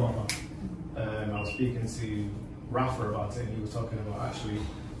thought about. I was speaking to Rafa about it, and he was talking about actually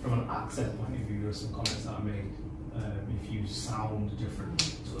from an accent point of view, there are some comments that I made. If you sound different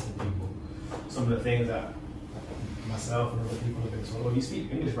to other people, some of the things that myself and other people have been told, oh, you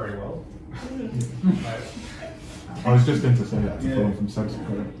speak English very well. I was just going to say that to come from Seb's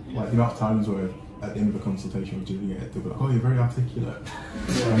point. Like the amount of times where at the end of a consultation we're doing it, they'll be like, oh, you're very articulate.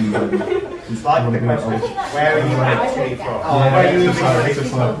 It's like the question, where are you actually from? Where are you from?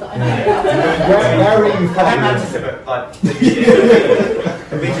 Where are you from? I don't anticipate like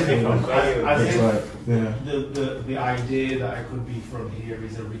originally from. The idea that I could be from here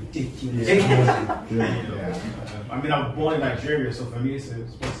is a ridiculous I mean, I'm born in Nigeria, so for me it's a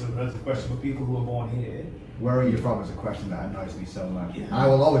question, but people who are born here. Where are you from is a question that annoys me so much. Yeah. I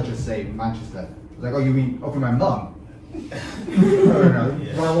will always just say Manchester. It's like, oh, you mean from my mum? I don't know.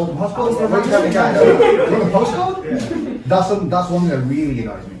 Yeah. Waltham Hospital? Postcode? Yeah. That's one that really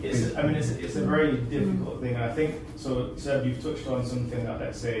annoys me. It's a very difficult thing, and I think so. Seb, you've touched on something that,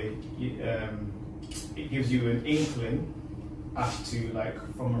 let's say, it gives you an inkling as to, like,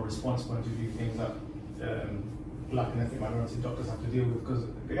 from a response point of view, things that black and ethnic minority doctors have to deal with. Because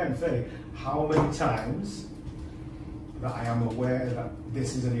again, fairly, how many times that I am aware that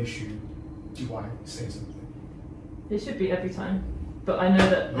this is an issue do I say something? It should be every time, but I know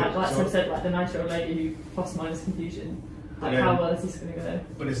that, like Seb said, like the 90-year-old lady who plus minus confusion, like how well is this going to go?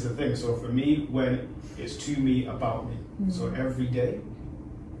 But it's the thing, so for me, when it's to me, about me, so every day,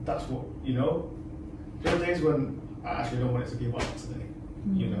 that's what, you know, there are days when I actually don't want it to be about today,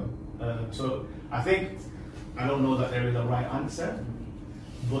 you know, so I think, I don't know that there is a right answer,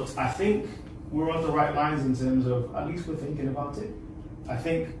 but I think we're on the right lines in terms of, at least we're thinking about it. I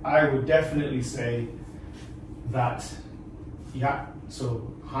think I would definitely say that, yeah,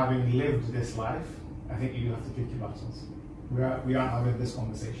 so having lived this life, I think you have to pick your battles. We aren't having this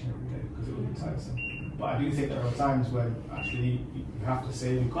conversation every day because it would be tiresome. But I do think there are times when actually you have to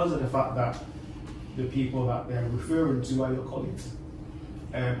say, because of the fact that the people that they're referring to are your colleagues.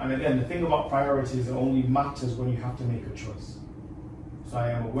 And again, the thing about priorities, it only matters when you have to make a choice. So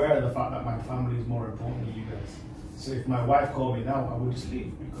I am aware of the fact that my family is more important than you guys. So if my wife called me now, I would just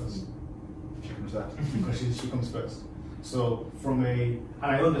leave because She comes first. Because she comes first. So and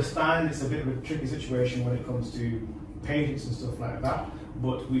I understand it's a bit of a tricky situation when it comes to patients and stuff like that,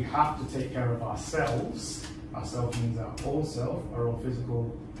 but we have to take care of ourselves. Ourselves means our own self, our own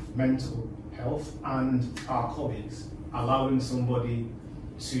physical, mental health, and our colleagues. Allowing somebody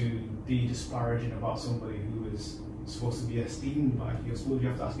to be disparaging about somebody who is supposed to be esteemed by you, you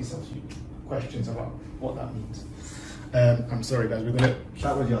have to ask yourself questions about what that means. I'm sorry guys, we're going to...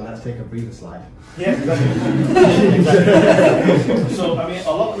 That was your let's take a breather slide. Yeah, exactly. So, I mean,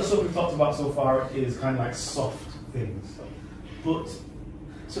 a lot of the stuff we've talked about so far is kind of like soft things. But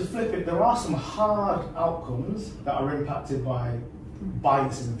to flip it, there are some hard outcomes that are impacted by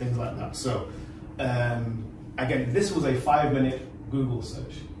biases and things like that. So, again, this was a 5-minute Google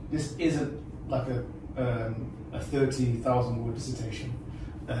search. This isn't like a 30,000 word dissertation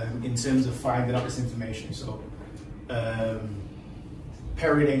in terms of finding out this information. So,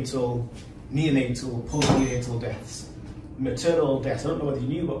 perinatal, neonatal, postnatal deaths, maternal deaths. I don't know whether you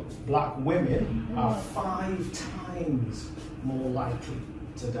knew, but black women are 5 times more likely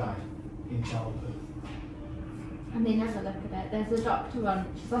to die in childbirth. And they never look at it. There's a doctor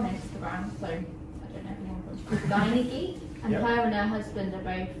she's on Instagram, so I don't know if anyone knows, she's called Gynae Geek, and her and her husband are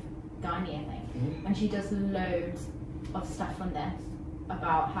both gynae, I think. And she does loads of stuff on this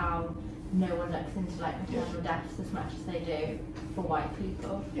about how no one looks into like maternal deaths as much as they do for white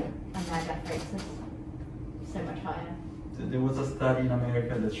people, and their death rates are so much higher. There was a study in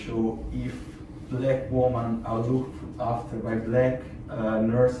America that showed if black women are looked after by black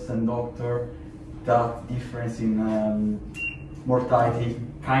nurses and doctors, that difference in mortality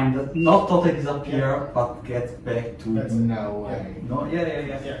kind of not totally disappear, but gets back to no way. No,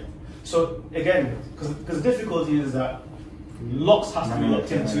 yeah. So again, because the difficulty is that lots has to be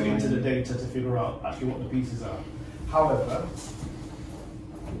looked into the data to figure out actually what the pieces are. However,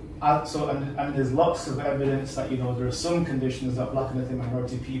 and there's lots of evidence that there are some conditions that black and ethnic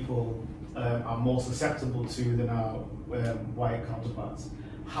minority people are more susceptible to than our white counterparts.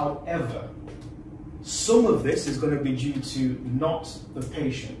 However, some of this is going to be due to not the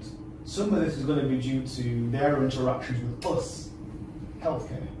patient. Some of this is going to be due to their interactions with us,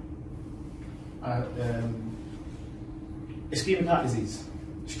 healthcare. Ischemic heart disease,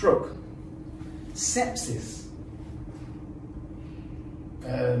 stroke, sepsis,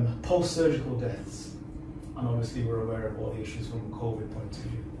 post-surgical deaths, and obviously we're aware of all the issues from a COVID point of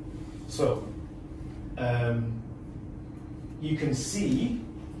view. So, you can see,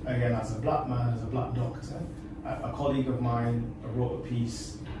 again, as a black man, as a black doctor, a colleague of mine wrote a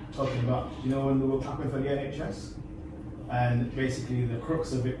piece talking about, when we were clapping for the NHS? And basically the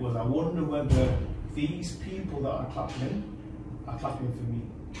crux of it was, I wonder whether these people that are clapping for me.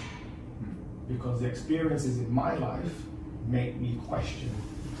 Because the experiences in my life make me question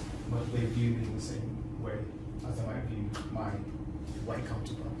whether they view me in the same way as I might view my white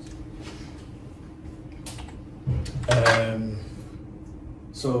counterparts.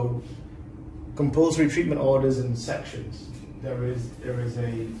 So, compulsory treatment orders and sections. There is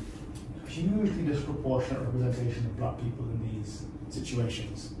a hugely disproportionate representation of black people in these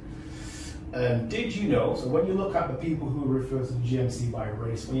situations. Did you know, so when you look at the people who refer to the GMC by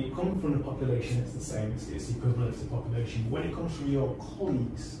race, when you come from the population, it's the same, it's equivalent to the population. When it comes from your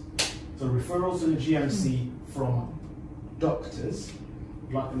colleagues, so referrals to the GMC from doctors,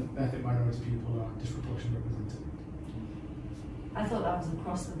 black and ethnic minority people are disproportionately represented. I thought that was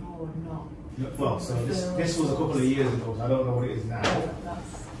across the board, not... Well, so this was a couple of years ago, so I don't know what it is now.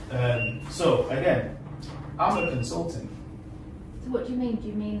 So again, I'm a consultant. So what do you mean? Do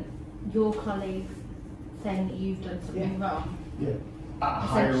you mean your colleagues saying that you've done something wrong? Yeah, at a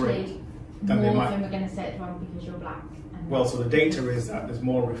higher rate. More of them are going to say it's wrong because you're black. Well, so the data is that there's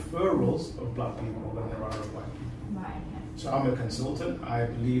more referrals of black people than there are of white people. Right, okay. So I'm a consultant. I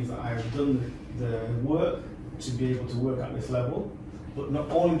believe that I have done the work to be able to work at this level. But not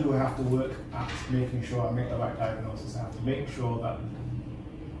only do I have to work at making sure I make the right diagnosis, I have to make sure that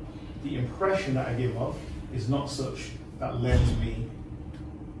the impression that I give off is not such that lends me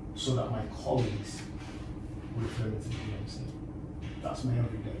so that my colleagues refer me to the GMC. That's my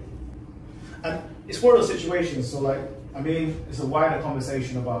everyday. And it's one of those situations, so it's a wider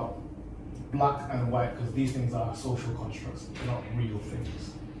conversation about black and white because these things are social constructs, they're not real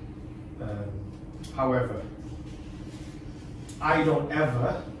things. However, I don't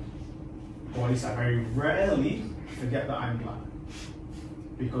ever, or at least I very rarely, forget that I'm black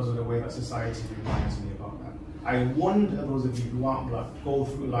because of the way that society reminds me about that. I wonder those of you who aren't black go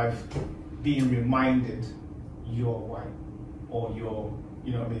through life being reminded you're white or you're,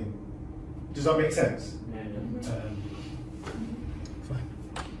 you know what I mean? Does that make sense? Yeah.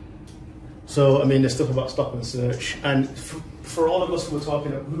 Fine. So I mean, there's stuff about stop and search, and for all of us who are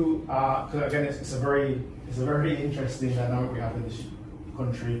talking, who are, because again, it's a very interesting dynamic we have in this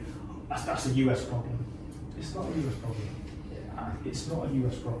country. That's a US problem. It's not a US problem. It's not a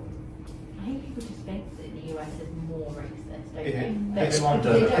US problem. I think people just think that the US is more racist, don't Yeah. they? Everyone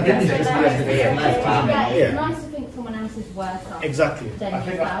does. It's nice to think someone else is worse off. Exactly. Than I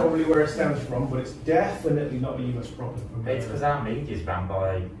think yourself. that's probably where it stems from, but it's definitely not a US problem. It's because our media is run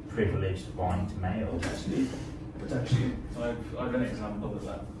by privileged white males. Potentially. I've an example of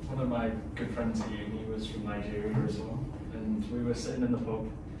that. One of my good friends at uni was from Nigeria as well, and we were sitting in the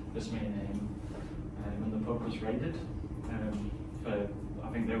pub, just me and him, and the pub was raided.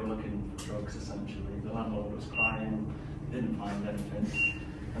 I think they were looking for drugs essentially. The landlord was crying, didn't find anything,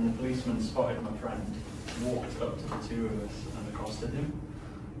 and the policeman spotted my friend, walked up to the two of us and accosted him.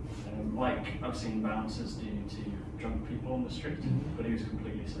 Like I've seen bouncers do to drunk people on the street, but he was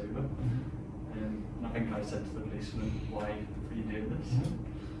completely sober. And I think I said to the policeman, "Why are you doing this?"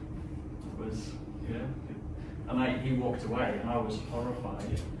 It was, and he walked away, and I was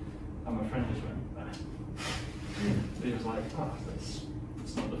horrified. And my friend just went, "Ah." He was like, "Oh,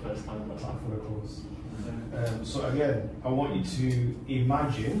 it's not the first time that's happened." Of course. So again, I want you to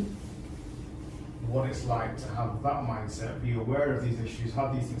imagine what it's like to have that mindset, be aware of these issues,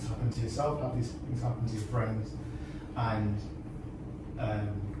 have these things happen to yourself, have these things happen to your friends, and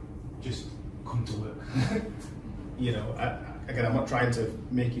just come to work. Again, I'm not trying to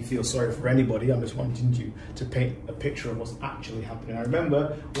make you feel sorry for anybody, I'm just wanting you to paint a picture of what's actually happening. I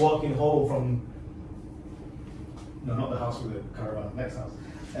remember walking home from, no, not the house with the caravan, the next house,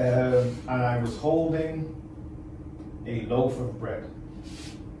 and I was holding a loaf of bread,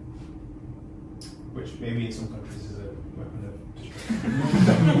 which maybe in some countries is a weapon of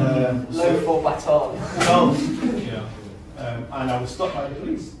destruction. Loaf or baton. No, and I was stopped by the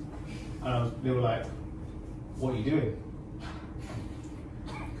police, and they were like, "What are you doing?"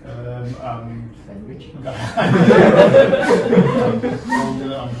 I'm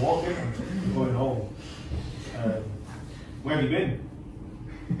walking, I'm going home. Where have you been?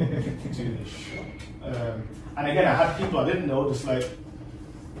 To the shop. And again, I had people I didn't know just like,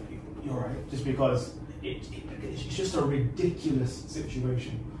 "You're right," just because it's just a ridiculous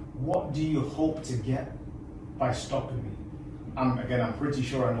situation. What do you hope to get by stopping me? I'm pretty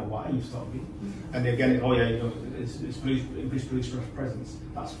sure I know why you stopped me. And again, it's police presence.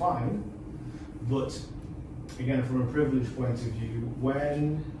 That's fine. But again, from a privileged point of view,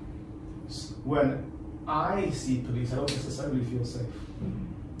 when I see police, I don't necessarily feel safe.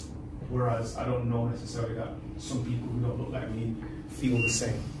 Whereas I don't know necessarily that some people who don't look like me feel the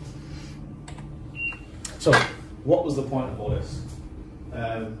same. So, what was the point of all this?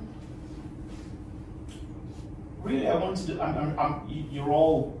 Really, I wanted to. You're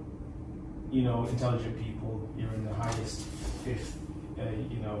all, intelligent people. You're in the highest fifth,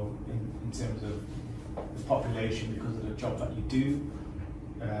 in terms of the population because of the job that you do.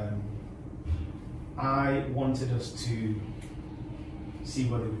 I wanted us to see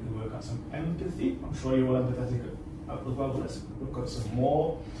whether we could work out some empathy. I'm sure you're all empathetic as well, but let's look at some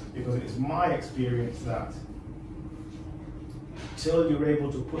more, because it is my experience that till you're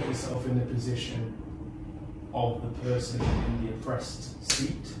able to put yourself in the position of the person in the oppressed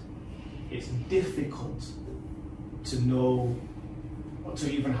seat, it's difficult to know or to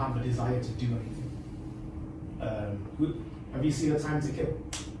even have a desire to do anything. Have you seen A Time to Kill?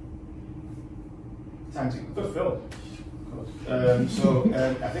 Good film.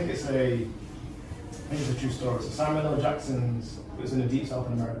 I think it's a true story. So Samuel L. Jackson's, it's in the deep South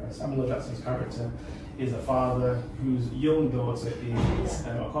in America. Samuel L. Jackson's character is a father whose young daughter is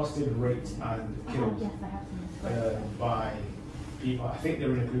accosted, raped, and killed by people. I think they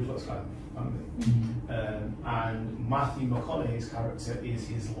were in a Ku Klux Klan family. And Matthew McConaughey's character is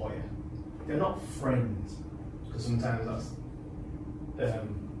his lawyer. They're not friends, because sometimes that's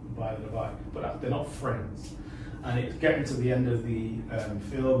by the by, but they're not friends. And it's getting to the end of the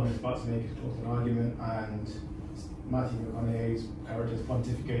film, and it's about to make it towards an argument, and Matthew McConaughey's character is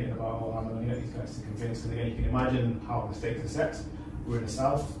pontificating about, I'm going to get these guys to convince, because again, you can imagine how the stakes are set. We're in the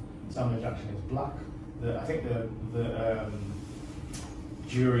South, Samuel Jackson is black. I think the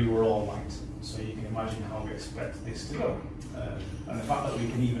jury were all white, so you can imagine how we expect this to go. And the fact that we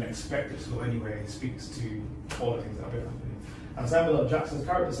can even expect it to go anyway speaks to all the things that have been happening. And Samuel L. Jackson's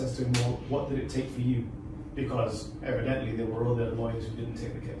character says to him, well, what did it take for you? Because evidently there were other lawyers who didn't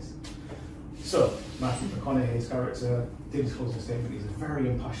take the case. So Matthew McConaughey's character did his closing statement. He's very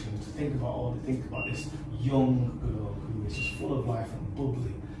impassioned to think about this young girl who is just full of life and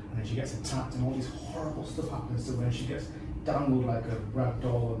bubbly, and then she gets attacked and all this horrible stuff happens to her when she gets dangled like a rag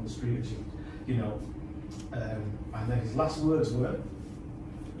doll on the street. you know. And then his last words were,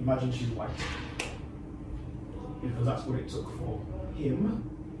 imagine she's white. Because that's what it took for him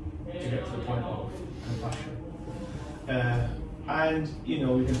to get to the point of compassion. And, you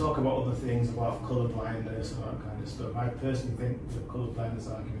know, we can talk about other things about colour blindness and that kind of stuff. I personally think the colour blindness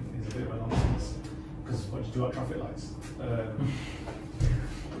argument is a bit of a nonsense, because what do you do at traffic lights?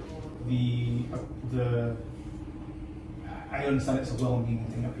 I understand it's a well-meaning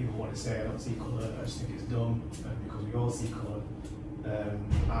thing that people want to say, I don't see colour, I just think it's dumb, because we all see colour,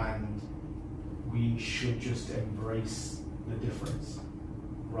 and we should just embrace the difference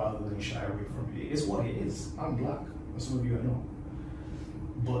rather than shy away from it. It is what it is. I'm black, and some of you are not.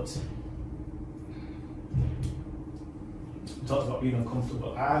 But we talked about being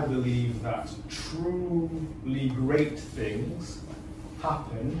uncomfortable. I believe that truly great things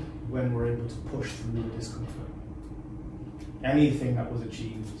happen when we're able to push through the discomfort. Anything that was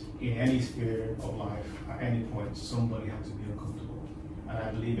achieved in any sphere of life, at any point, somebody had to be uncomfortable. And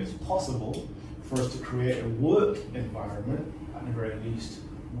I believe it's possible for us to create a work environment, at the very least,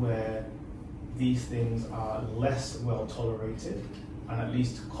 where these things are less well tolerated, and at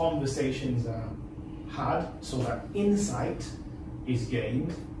least conversations are had so that insight is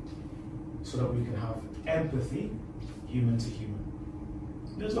gained, so that we can have empathy, human to human.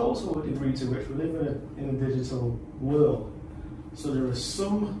 There's also a degree to which we live in a digital world. So there are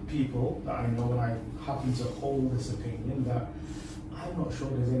some people that I know, and I happen to hold this opinion, that I'm not sure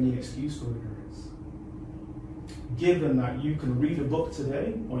there's any excuse for ignorance. Given that you can read a book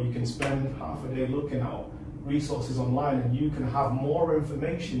today, or you can spend half a day looking at resources online, and you can have more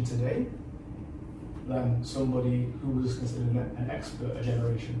information today than somebody who was considered an expert a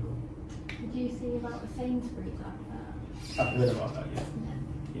generation ago. Did you see about the Sainsbury's advert? I've heard about that,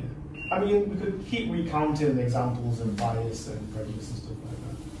 yeah. I mean, we could keep recounting examples of bias and prejudice and stuff like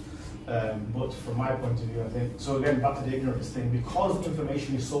that. But from my point of view, I think, so again, back to the ignorance thing, because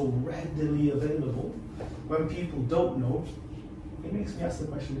information is so readily available, when people don't know, it makes me ask the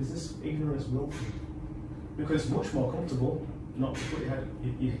question, is this ignorance willful? Because it's much more comfortable not to put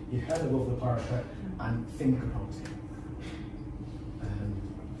your head above the parapet and think about it.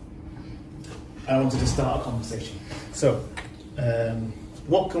 I wanted to start a conversation. So,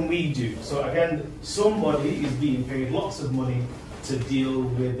 what can we do? So again, somebody is being paid lots of money to deal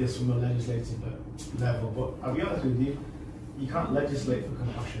with this from a legislative level, but I'll be honest with you, you can't legislate for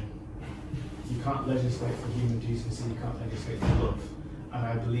compassion. You can't legislate for human decency, you can't legislate for love. And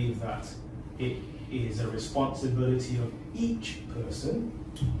I believe that it is a responsibility of each person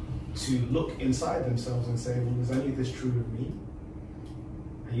to look inside themselves and say, well, is any of this true of me?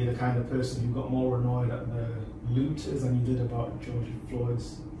 Are you the kind of person who got more annoyed at the looters than you did about George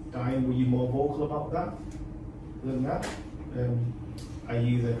Floyd's dying? Were you more vocal about that than that? Are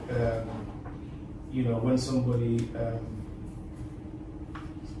you the, you know, when somebody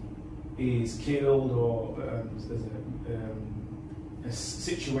is killed, or there's a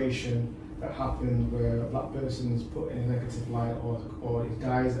situation that happened where a black person is put in a negative light, or it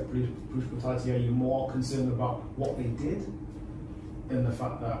dies at police brutality, are you more concerned about what they did than the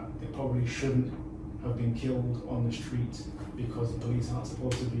fact that they probably shouldn't have been killed on the street because the police aren't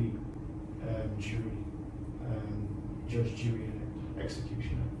supposed to be judge, jury, and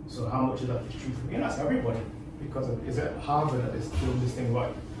executioner? So how much of that is true for me? And that's everybody, because is it Harvard that is doing this thing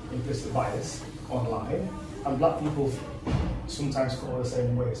about implicit bias online, and black people sometimes call the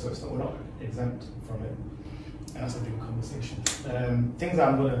same way, so it's not, we're not exempt from it, and that's a big conversation. Things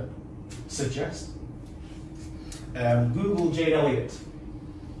I'm going to suggest. Google Jane Elliott.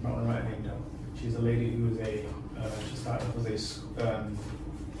 I'm not going to write her name down. She's a lady who is she started off as a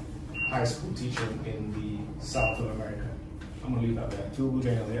high school teacher in the South of America. I'm going to leave that there. Google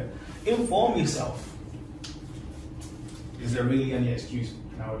Jane Elliott. Inform yourself. Is there really any excuse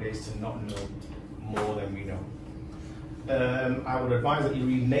nowadays to not know more than we know? I would advise that you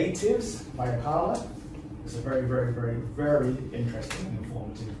read Natives by Carla. It's a very, very, very, very interesting and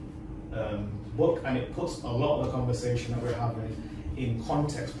informative book, and it puts a lot of the conversation that we're having in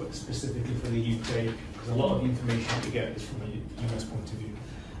context, but specifically for the UK, because a lot of the information that we get is from a US point of view.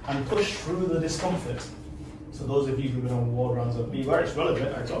 And push through the discomfort. So those of you who've been on war rounds of me, where it's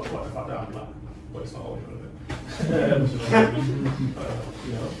relevant, I talk about the fact that I'm black, but it's not always relevant.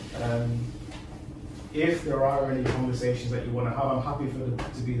 You know, if there are any conversations that you want to have, I'm happy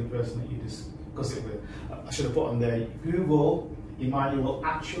to be the person that you discuss it with. I should have put on there, Google Emmanuel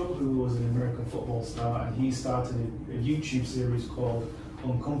Acho, who was an American football star, and he started a YouTube series called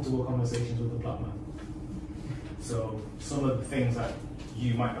Uncomfortable Conversations with a Black Man. So some of the things that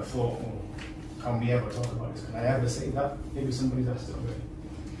you might have thought, oh, can we ever talk about this? Can I ever say that? Maybe somebody's asked it already.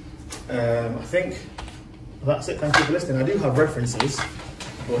 I think that's it. Thank you for listening. I do have references,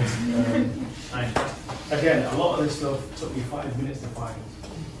 but again, a lot of this stuff took me 5 minutes to find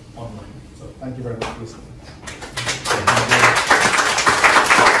online. So thank you very much for listening.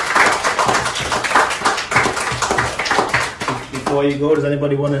 Before you go, does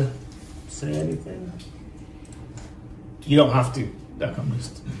anybody want to say anything? You don't have to. I'm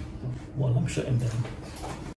just, well, I'm shutting down.